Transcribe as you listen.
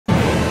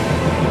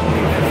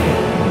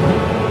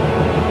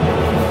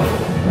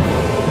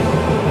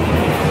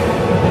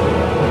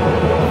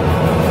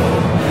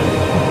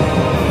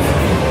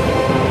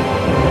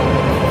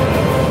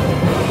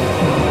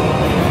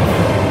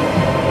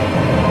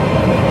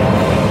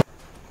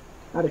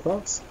Howdy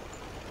folks,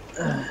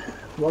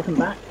 welcome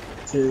back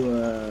to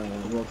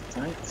World of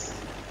Tanks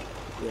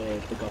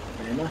with the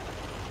Gothic Gamer.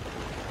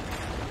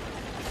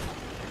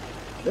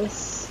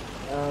 This,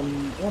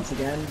 once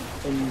again,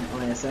 in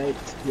IS8,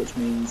 which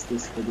means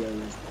this video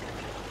was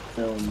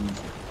filmed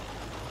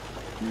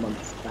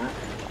months back,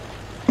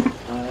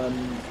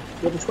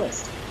 with a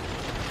twist.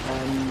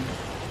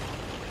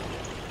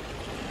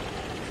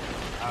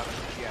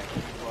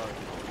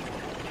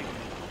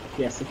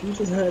 Yes, if you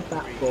just heard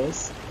that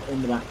voice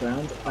in the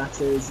background,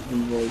 that is the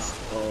voice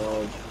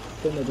of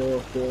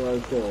Thinador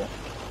 404.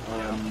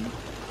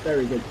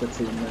 Very good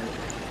platoon mate.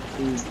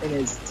 He's in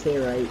his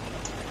tier 8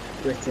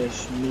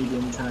 British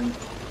medium tank,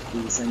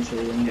 the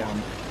Centurion 1.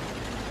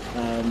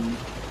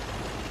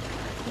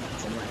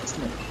 That's alright,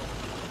 isn't it?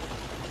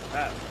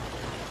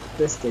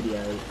 This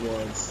video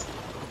was...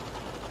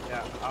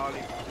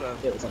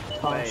 it was a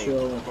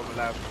partial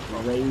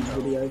raid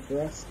video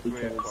for us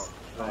because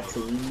our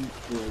team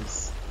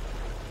was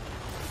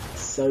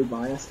so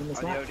biased in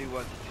this map. If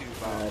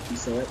you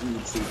saw it, you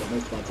would see that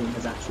most of our team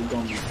has actually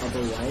gone the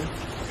other way,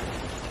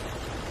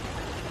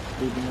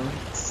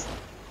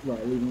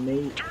 leaving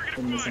me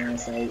in this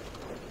IS8,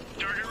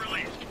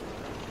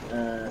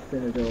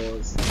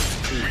 Thinador's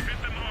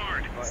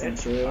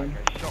Centurion,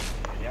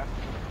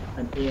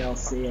 an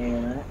ELC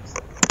AMX.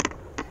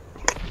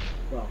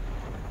 Well,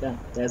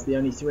 there's the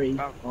only three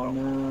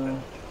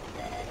on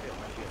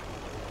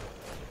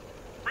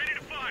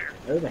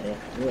over here,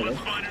 really,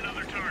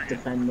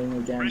 defending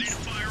against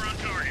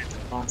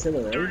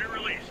artillery,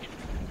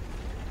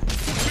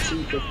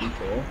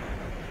 T-54,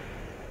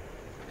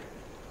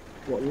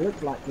 what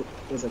looked like it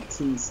was a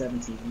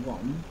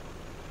T-71,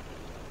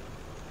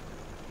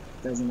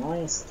 there's an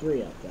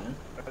IS-3 up there.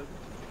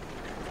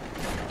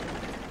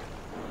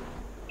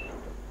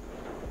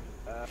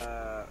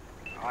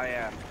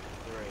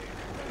 IS-3.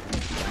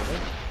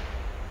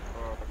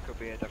 Or it could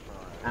be a different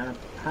one. And a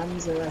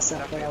Panzer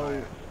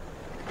SFL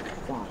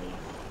 5.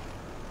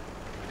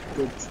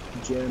 Good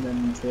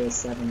German tier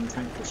 7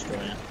 tank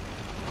destroyer.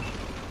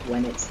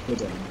 When it's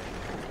hidden,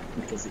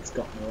 because it's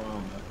got no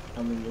armour.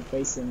 And when you're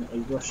facing a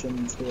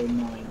Russian tier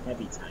 9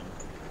 heavy tank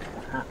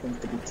that happens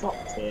to be top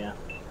tier,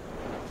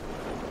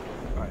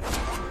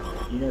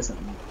 you know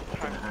something's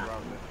going to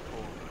happen.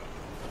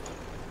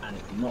 And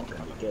it's not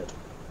going to be good.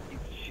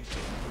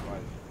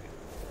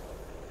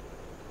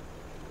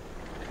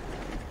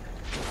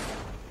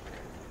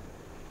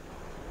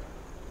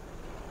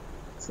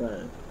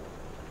 So,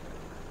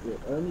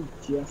 we're only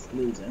just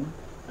losing.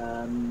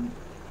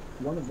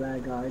 One of their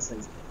guys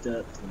has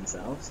derped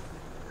themselves.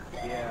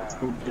 Yeah. It's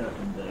called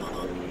Derpenberg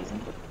for a reason.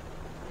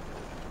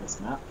 This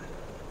map.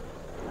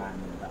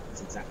 And that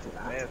was exactly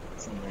that. Yeah.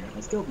 Someone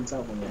has killed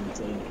himself on the enemy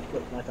team. It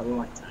looked like a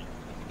light tank.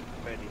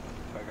 Ready,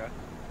 bugger.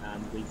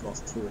 And we've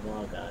lost 2 of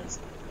our guys.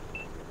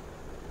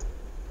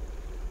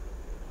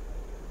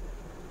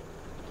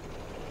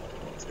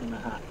 What's going to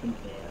happen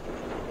here?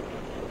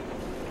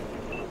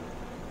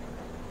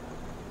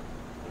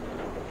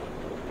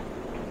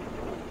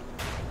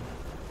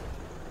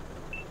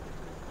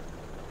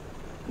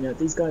 You know,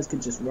 these guys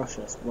could just rush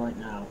us right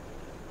now,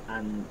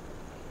 and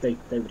they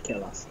would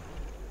kill us.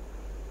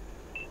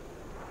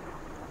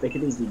 They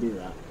could easily do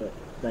that, but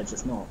they're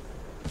just not.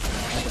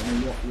 I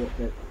don't know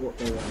what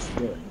they're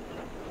actually doing.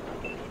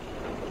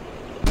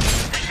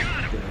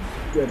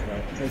 Good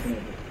hit, taking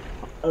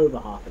over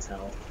half his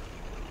health,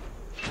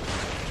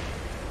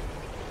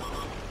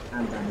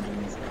 and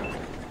damaging his health.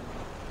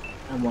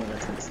 And one of their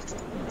tanks has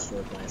just been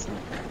destroyed by a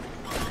sniper.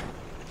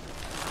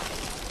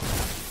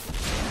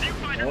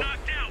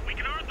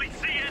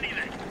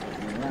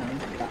 Around.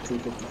 That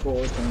T-54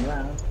 is coming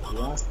around. He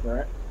asked for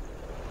it.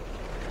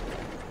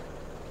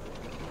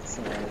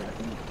 So I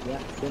think,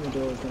 yeah,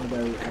 Thinador is going to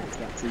go up to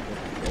that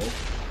T-54.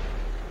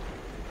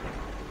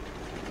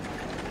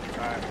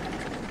 Alright.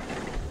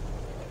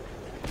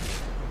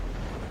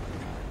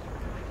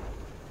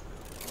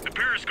 The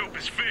periscope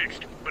is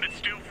fixed, but it's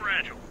still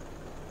fragile.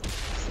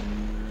 So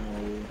now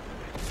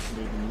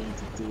leaving me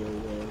to deal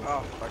with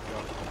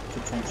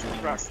potential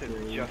distracted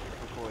just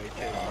before he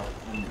came out.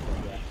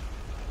 Yeah.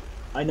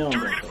 I know I'm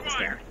going to kill this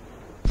guy.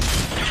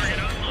 Target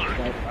unlocked.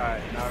 Okay.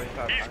 Alright, now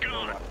He's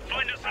gone.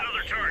 Find us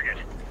another target.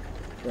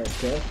 First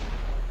kill.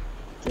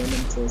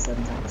 German tier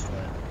 7 tank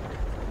destroyer.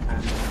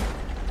 And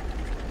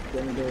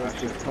Thinador has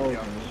just told me, I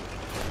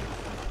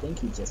think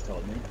he just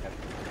told me,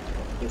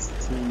 this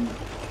team...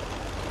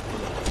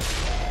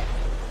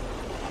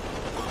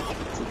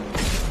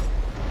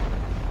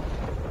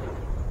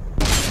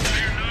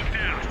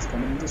 just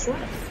come and destroy it.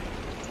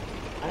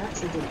 I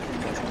actually didn't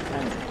think that's my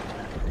plan.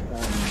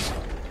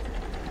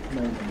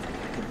 Known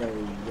the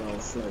very well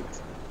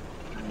sloped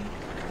and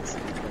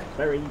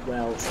very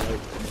well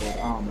sloped and good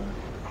armour.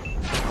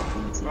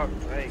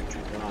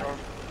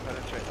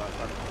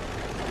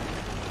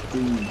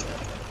 Doomed.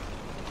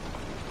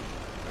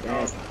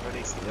 There's that.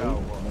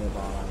 Mobile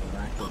armor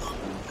rack is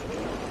really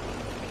cool.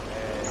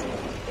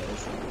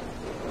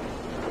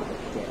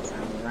 Gets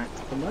ammo racked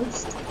the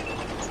most.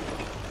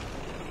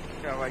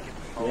 feel like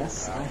it's whole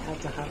Yes, now. I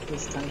had to have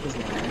this tank as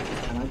well,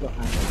 and I got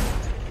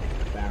outnumbered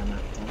a fair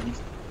amount of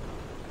times.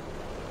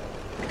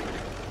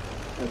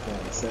 Okay,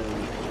 so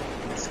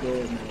the score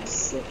is now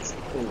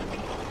 6-all,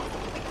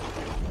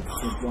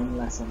 with one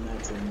less on their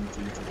team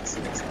due to the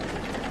suicide.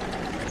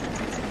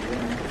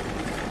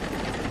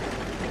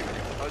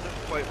 I'll just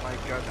point my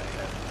gun at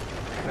him,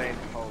 saying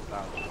hold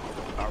down.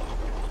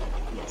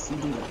 Yes, you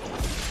do that.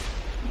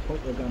 You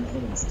point your gun at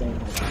him and stay like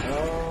that.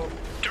 Oh,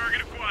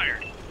 Target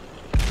acquired.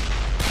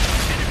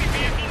 Enemy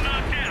vehicle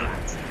knocked down.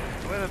 flat.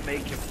 I'm gonna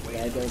make him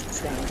There wait. goes the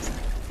scout.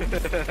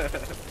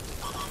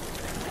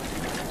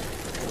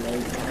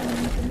 Delayed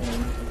timing for me.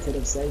 I could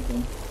have saved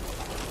him.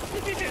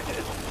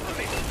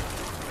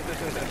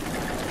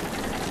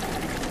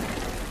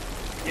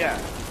 Yeah.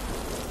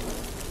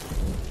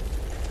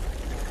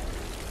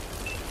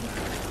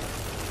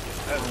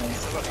 Oh,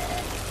 look.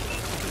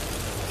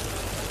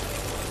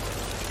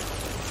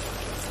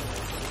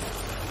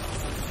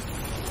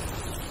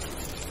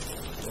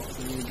 What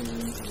are you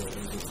doing to it?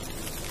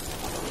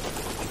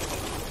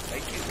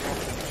 Thank you.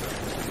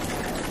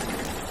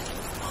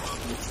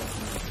 Looks like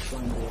I'm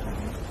flying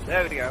behind.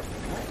 There we go.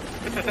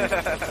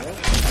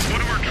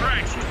 One of our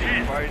tracks is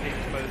hit. Already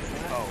exposed the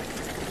hole.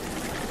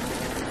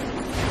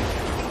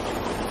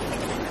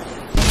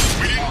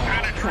 We didn't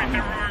penetrate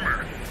their armor.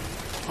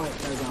 Fight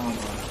those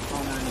armor.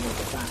 On angle with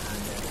the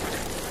backhander.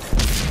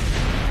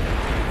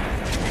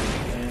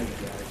 There we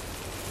go.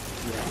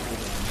 Yeah,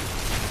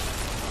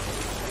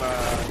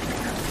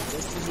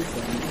 just as you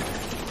think,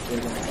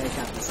 we're going to take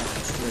out the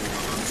second screen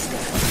and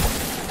swap.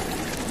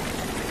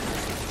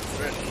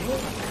 Really?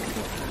 What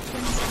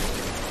happens?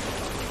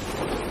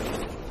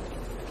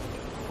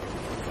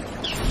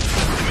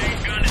 The main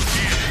gun is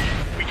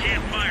damaged. We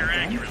can't fire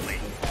accurately.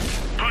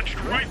 Punched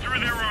right through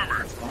their armor.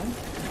 That's fine.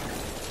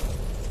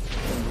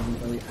 Don't be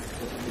very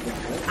accurate to get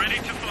rid. Ready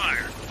to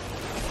fire.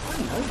 I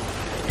know.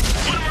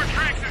 One of our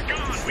tracks is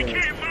gone. We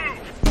can't move.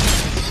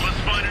 Let's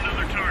find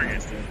another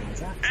target.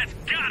 That's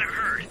gotta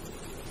hurt.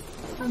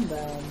 And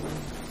then...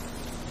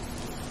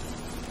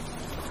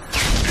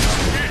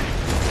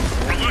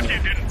 We're lucky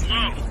it didn't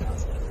blow.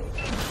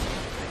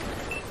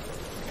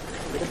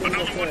 Would have been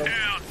Another one the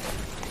down.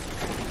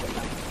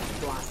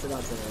 blasted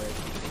artillery.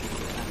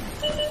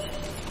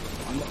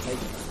 I'm not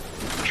taking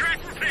that. Track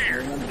I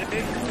repaired. remember that. Did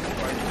they? I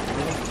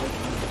wasn't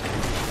taking that.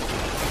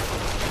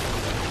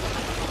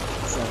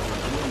 So,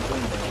 me and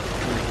Jumbo,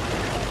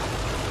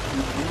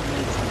 we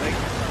made some Like,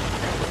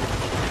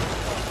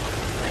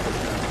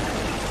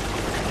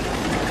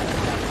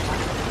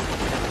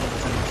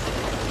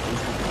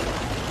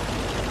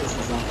 this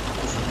is not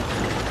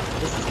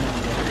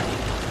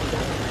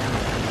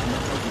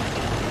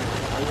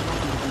I would not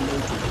even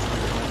notice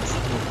because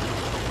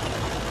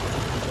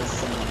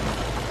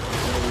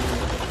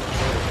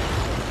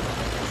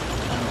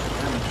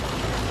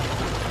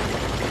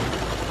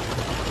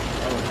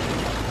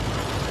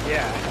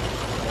yeah.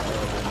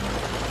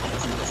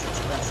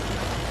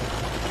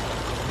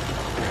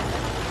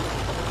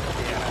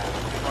 Yeah.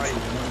 Right.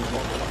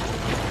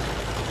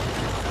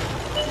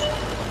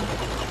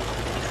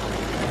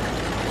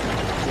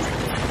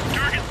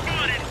 Target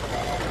spotted.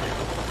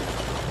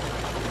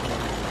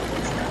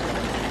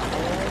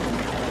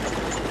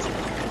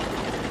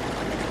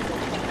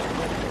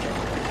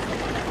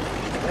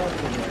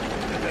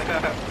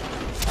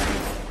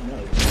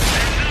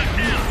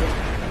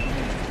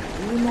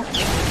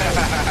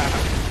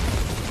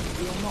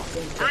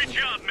 Great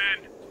job,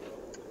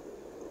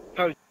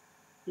 men.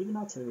 Even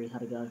artillery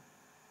had a go,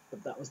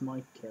 but that was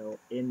my kill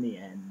in the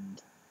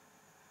end.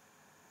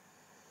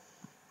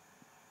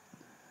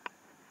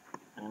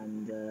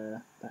 And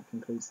that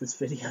concludes this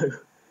video.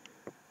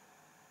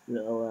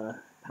 Little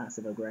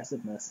passive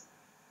aggressiveness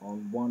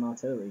on one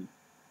artillery.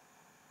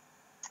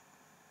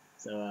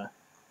 So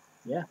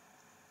yeah,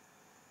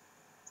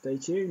 stay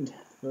tuned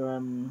for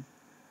more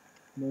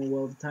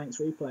World of Tanks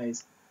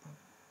replays.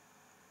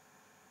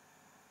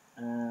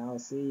 I'll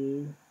see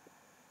you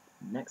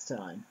next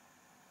time.